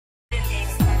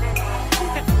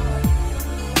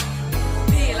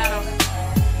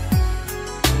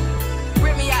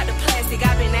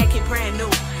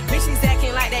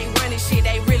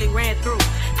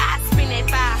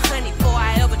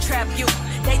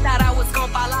thought I was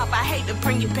gonna fall off. I hate to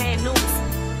bring you bad news.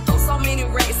 Oh, so many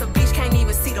racks, a bitch can't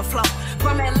even see the floor.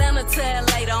 From Atlanta to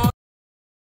LA, on.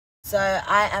 So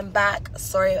I am back.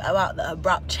 Sorry about the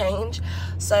abrupt change.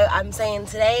 So I'm saying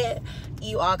today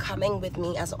you are coming with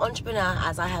me as an entrepreneur,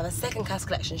 as I have a second cast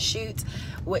collection shoot,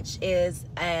 which is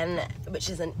an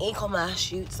e-commerce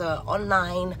shoot, so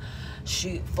online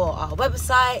shoot for our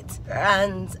website.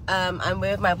 And I'm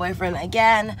with my boyfriend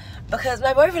again because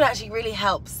my boyfriend actually really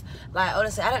helps. Like,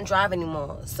 honestly, I don't drive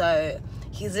anymore, so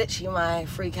he's literally my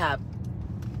free cab,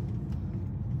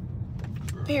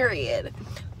 period.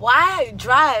 Why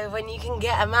drive when you can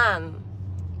get a man?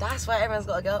 That's why everyone's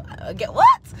got a get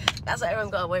what? That's why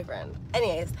everyone's got a boyfriend.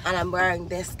 Anyways, and I'm wearing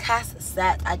this cast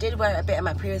set. I did wear it a bit in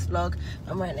my previous vlog.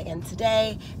 I'm wearing it again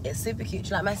today. It's super cute.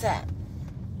 You like my set?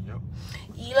 Yep.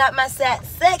 You like my set?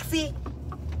 Sexy.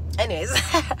 Anyways,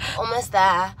 almost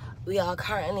there. We are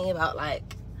currently about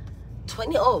like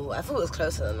 20, oh, I thought it was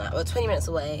closer than that. We're 20 minutes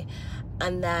away.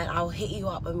 And then I'll hit you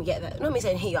up when we get there. Not me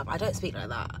saying hit you up, I don't speak like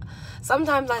that.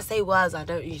 Sometimes I say words I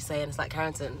don't usually say, and it's like,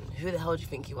 Carrington, who the hell do you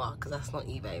think you are? Because that's not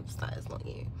you, babes. That is not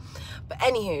you. But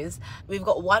anywho's, we've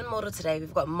got one model today.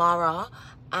 We've got Mara,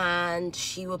 and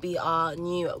she will be our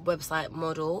new website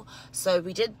model. So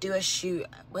we did do a shoot.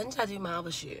 When did I do my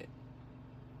other shoot?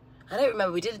 I don't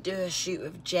remember. We did do a shoot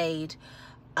with Jade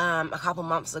a couple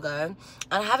months ago,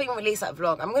 and I haven't even released that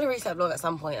vlog. I'm gonna release that vlog at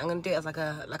some point. I'm gonna do it as like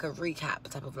a recap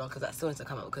type of vlog, because that still needs to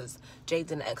come out, because Jade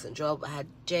did an excellent job. I had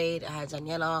Jade, I had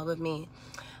Daniela with me,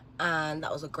 and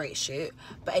that was a great shoot.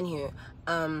 But anywho,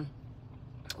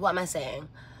 what am I saying?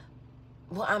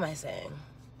 What am I saying?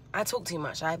 I talk too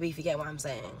much. I be forgetting what I'm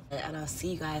saying. And I'll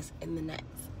see you guys in the next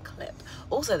clip.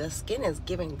 Also, the skin is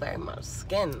giving very much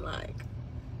skin. Like,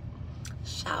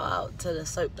 shout out to the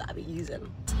soap that I be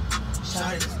using.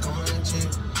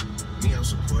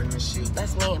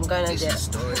 That's me, I'm going to gym.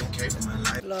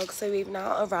 Vlog, so we've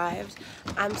now arrived.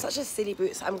 I'm such a silly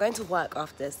boot, so I'm going to work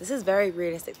after this. This is very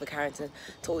realistic for Carrington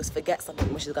to always forget something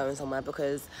when she's going somewhere,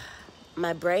 because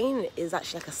my brain is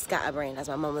actually like a scatterbrain, as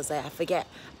my mum would say. I forget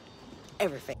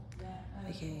everything.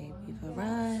 Okay, we've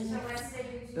arrived.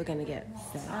 We're gonna get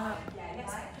set up.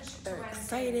 Very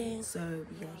exciting. So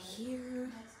we are here.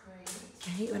 I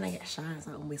hate when I get shy as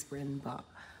I'm whispering, but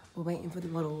we're waiting for the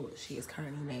model. She is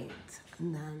currently late,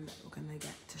 and then we're gonna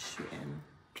get to shooting.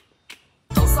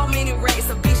 Oh, so many racks,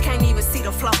 a bitch can't even see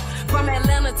the floor. From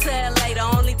Atlanta to LA,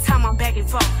 the only time I'm back and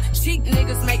forth. Cheap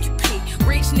niggas make you pee,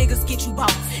 rich niggas get you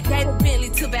bought. Gave a Bentley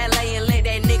to ballet and let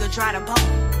that nigga drive the boat.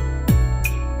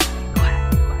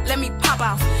 Let me pop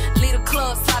off, leave the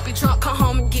club sloppy drunk, come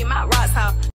home and get my rocks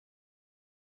off.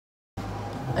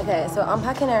 Okay, so I'm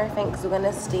packing everything because we're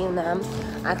gonna steam them.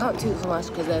 I can't toot so much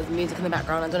because there's music in the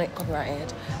background. I don't get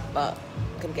copyrighted, but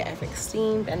I'm gonna get everything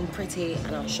steamed and pretty,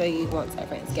 and I'll show you once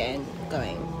everything's getting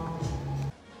going.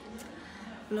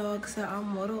 Vlog, so our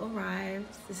model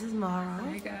arrived. This is Mara.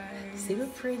 Hi guys. Super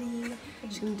pretty.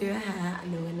 She's gonna do her hair,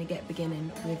 and then we're gonna get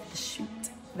beginning with the shoot.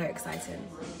 Very exciting.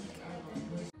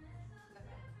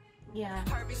 Yeah.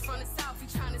 Purpose from the south, you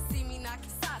trying to see me knock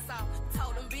your socks off.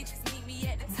 Told them bitches meet me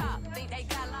at the top, think they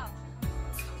got lost.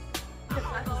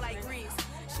 I'ma go like Grease.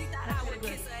 She thought I would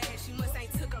kiss her ass, she must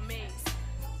ain't took a mix.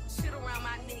 Shit around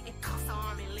my neck, it cost her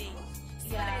arm and leg. So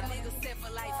that nigga set for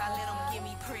life, I let him get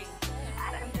me pre.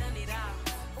 I done it all,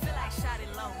 feel like shot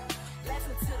it low.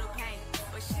 Lesson to the pain,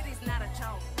 but shit is not a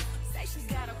joke. Say she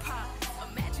got a pop,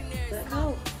 imaginary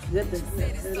smoke.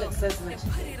 Goodness, it looks so much.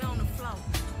 Put it on the floor,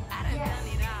 I done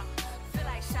it all.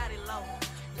 Shot it low,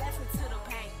 lesson to the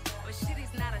pain, but shit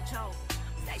is not a joke.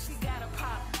 Say she got a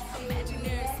pop,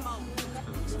 imaginary smoke.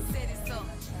 She said it's up,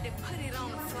 they put it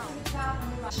on the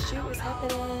floor. Shoot, what's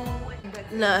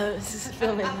happening? No, this is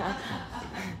filming now.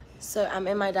 So I'm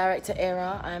in my director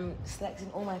era. I'm selecting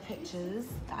all my pictures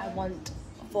that I want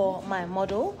for my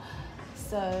model.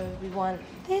 So we want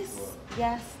this,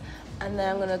 yes, and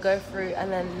then I'm gonna go through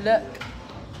and then look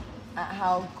at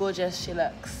how gorgeous she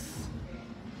looks.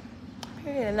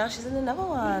 Period. And now she's in another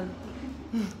one.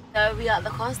 So we are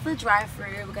across the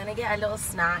drive-through. We're gonna get a little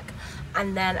snack,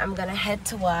 and then I'm gonna head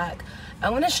to work.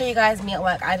 I'm gonna show you guys me at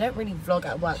work. I don't really vlog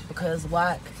at work because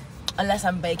work, unless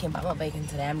I'm baking, but I'm not baking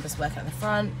today. I'm just working at the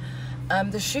front.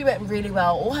 The shoot went really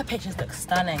well. All her pictures look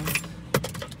stunning.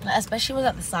 Like, especially when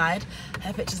at the side,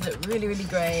 her pictures look really, really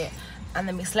great. And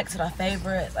then we selected our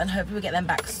favorites, and hopefully we get them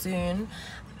back soon,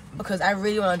 because I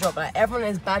really want to drop. Like, everyone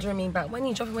is badgering me back, when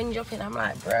you dropping? I'm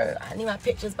like, bro, I need my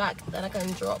pictures back, then I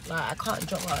can drop. Like, I can't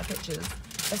drop my pictures.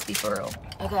 Let's be for real.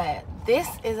 Okay, this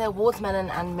is a watermelon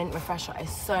and mint refresher.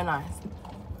 It's so nice.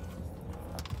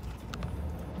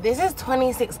 This is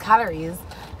 26 calories.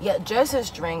 Yet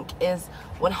Joseph's drink is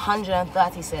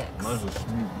 136. Mine's a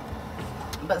smoothie.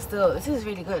 But still, this is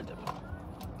really good.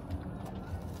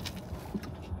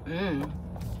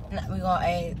 We got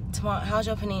a tomato. How's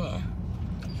your panini?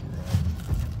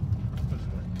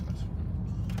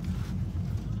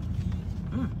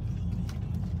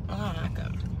 I like it.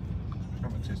 I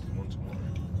haven't tasted one tomorrow.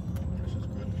 This is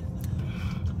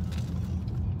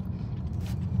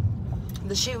good.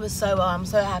 The shoot was so well. I'm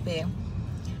so happy.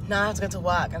 Now I have to go to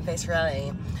work and face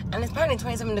reality. And it's apparently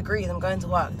 27 degrees. I'm going to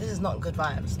work. This is not good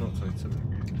vibes. It's not 27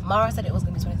 degrees. Mara said it was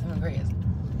going to be 27 degrees.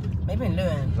 Maybe in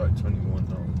Lewin. It's like 21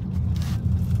 now.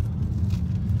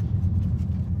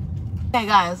 Okay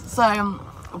guys, so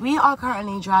we are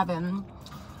currently driving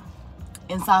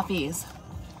in Southeast,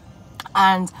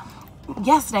 and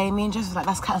yesterday me and Joseph was like,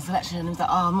 that's Cat's Collection, and he was like,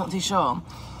 oh, I'm not too sure.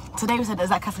 Today we said, is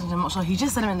that Cat's Collection? I'm not sure. He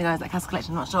just said a minute ago, is that Cat's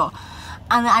Collection? I'm not sure.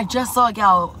 And then I just saw a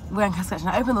girl wearing Cat's Collection.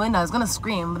 I opened the window, I was gonna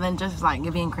scream, but then Joseph was like,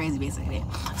 you're being crazy basically.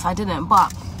 So I didn't,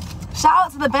 but shout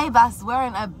out to the babe that's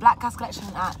wearing a black Cat's Collection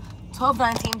at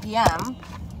 12:19 p.m.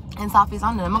 in Southeast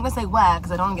London. I'm not gonna say where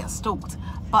because I don't want to get stalked,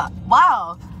 but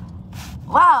wow.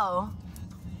 Wow,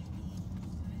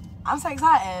 I'm so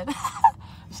excited.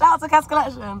 Shout out to Cat's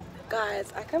Collection.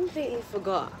 Guys, I completely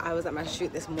forgot I was at my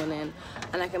shoot this morning,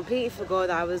 and I completely forgot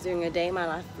that I was doing a day in my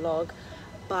life vlog,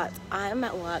 but I'm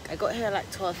at work. I got here at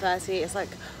like 12:30. It's like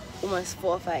almost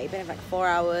 4:30, been here for like 4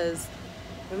 hours.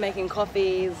 We're making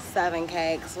coffees, serving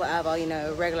cakes, whatever, you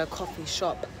know, regular coffee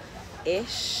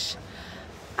shop-ish.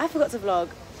 I forgot to vlog,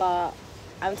 but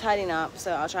I'm tidying up,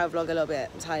 so I'll try to vlog a little bit.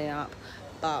 I'm tidying up.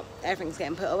 But everything's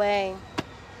getting put away.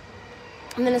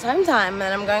 And then it's home time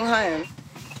and I'm going home.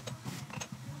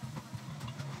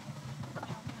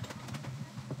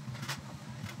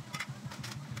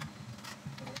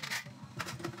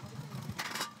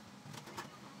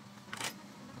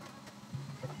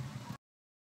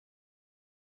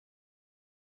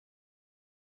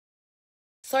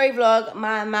 Sorry vlog,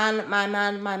 my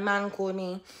man called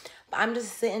me. But I'm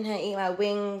just sitting here eating my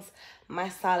wings, my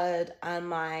salad, and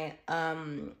my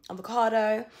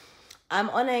avocado. I'm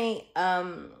on a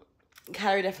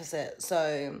calorie deficit,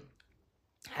 so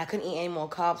I couldn't eat any more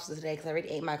carbs for today because I already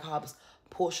ate my carbs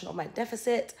portion of my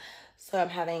deficit. So I'm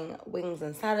having wings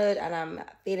and salad, and I'm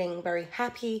feeling very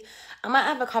happy. I might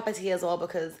have a cup of tea as well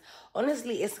because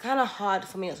honestly, it's kind of hard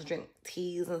for me not to drink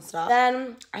teas and stuff.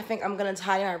 Then I think I'm gonna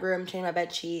tidy my room, change my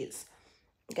bed sheets,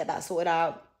 get that sorted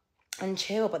out, and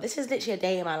chill. But this is literally a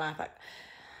day in my life.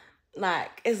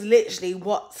 Like it's literally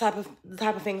what the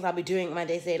type of things I'll be doing in my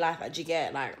day-to-day life. As you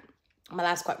get, like my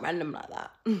life's quite random like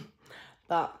that.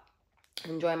 But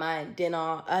enjoy my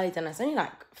dinner, early dinner. It's only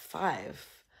like 5,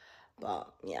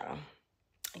 but yeah,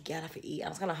 again I have to eat. I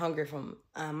was kind of hungry from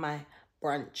my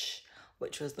brunch,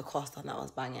 which was the cost on that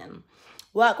was banging.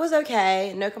 Work was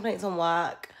okay, no complaints on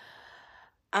work.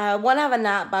 I want to have a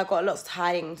nap, but I've got lots of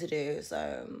tidying to do,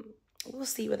 so we'll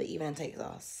see where the evening takes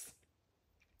us.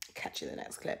 Catch you in the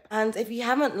next clip. And if you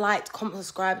haven't liked, comment,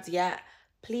 subscribed yet,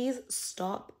 please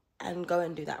stop and go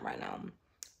and do that right now.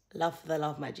 Love for the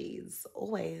love, my G's,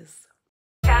 always.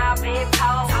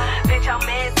 Bitch, your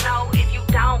mans know if you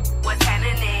don't, what's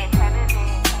happening?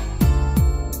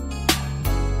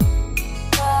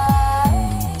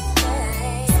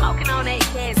 Smoking on that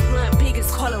gas, blunt,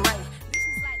 biggest color right.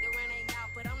 Bitches like to run they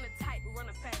mouth, but I'm the type to run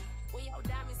a face. When your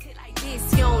diamonds hit like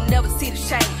this, you don't never see the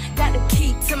shade. Got the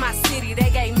key to my city, they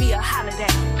gave me a holiday,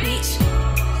 bitch.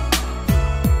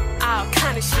 All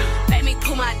kind of shit. Let me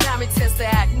pull my diamond tester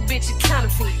out, you bitch, you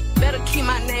counterfeit. Better keep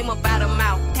my name up out of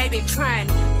mouth. They been trying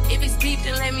it. If it's deep,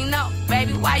 then let me know.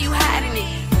 Baby, why you hiding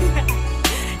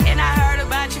it? And I heard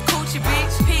about your coochie,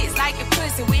 bitch. Pigs like your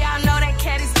pussy. We all know that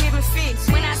cat is giving fish.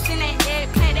 When I send that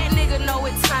eggplant, that nigga know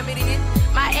what time it is.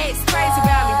 My ex crazy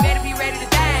about me. Better be ready to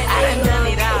die. I done done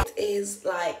it all. It is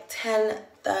like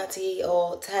 10:30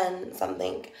 or 10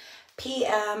 something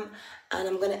p.m. and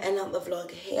I'm gonna end up the vlog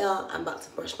here. I'm about to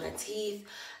brush my teeth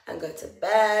and go to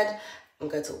bed and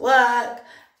go to work.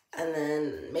 And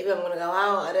then maybe I'm gonna go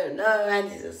out, I don't know. I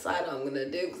need to decide what I'm gonna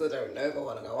do because I don't know if I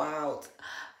wanna go out.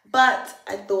 But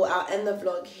I thought I'll end the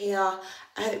vlog here.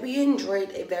 I hope you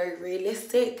enjoyed a very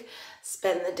realistic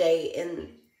spend the day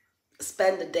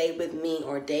with me,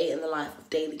 or a day in the life of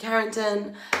Daily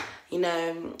Carrington, you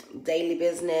know, daily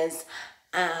business.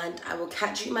 And I will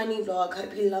catch you in my new vlog.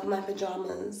 Hope you love my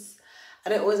pajamas. I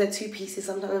don't always wear 2 pieces,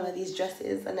 sometimes I wear these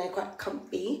dresses and they're quite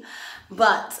comfy.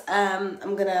 But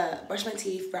I'm gonna brush my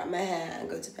teeth, wrap my hair and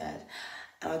go to bed.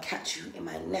 And I'll catch you in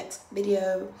my next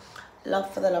video.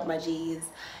 Love for the love, my G's.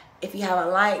 If you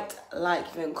haven't liked, like,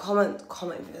 if you haven't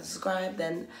comment if you subscribe,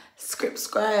 then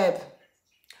subscribe.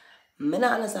 I don't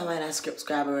understand why I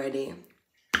subscribe already.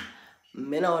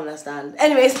 Me don't understand.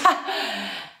 Anyways,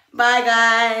 bye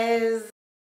guys.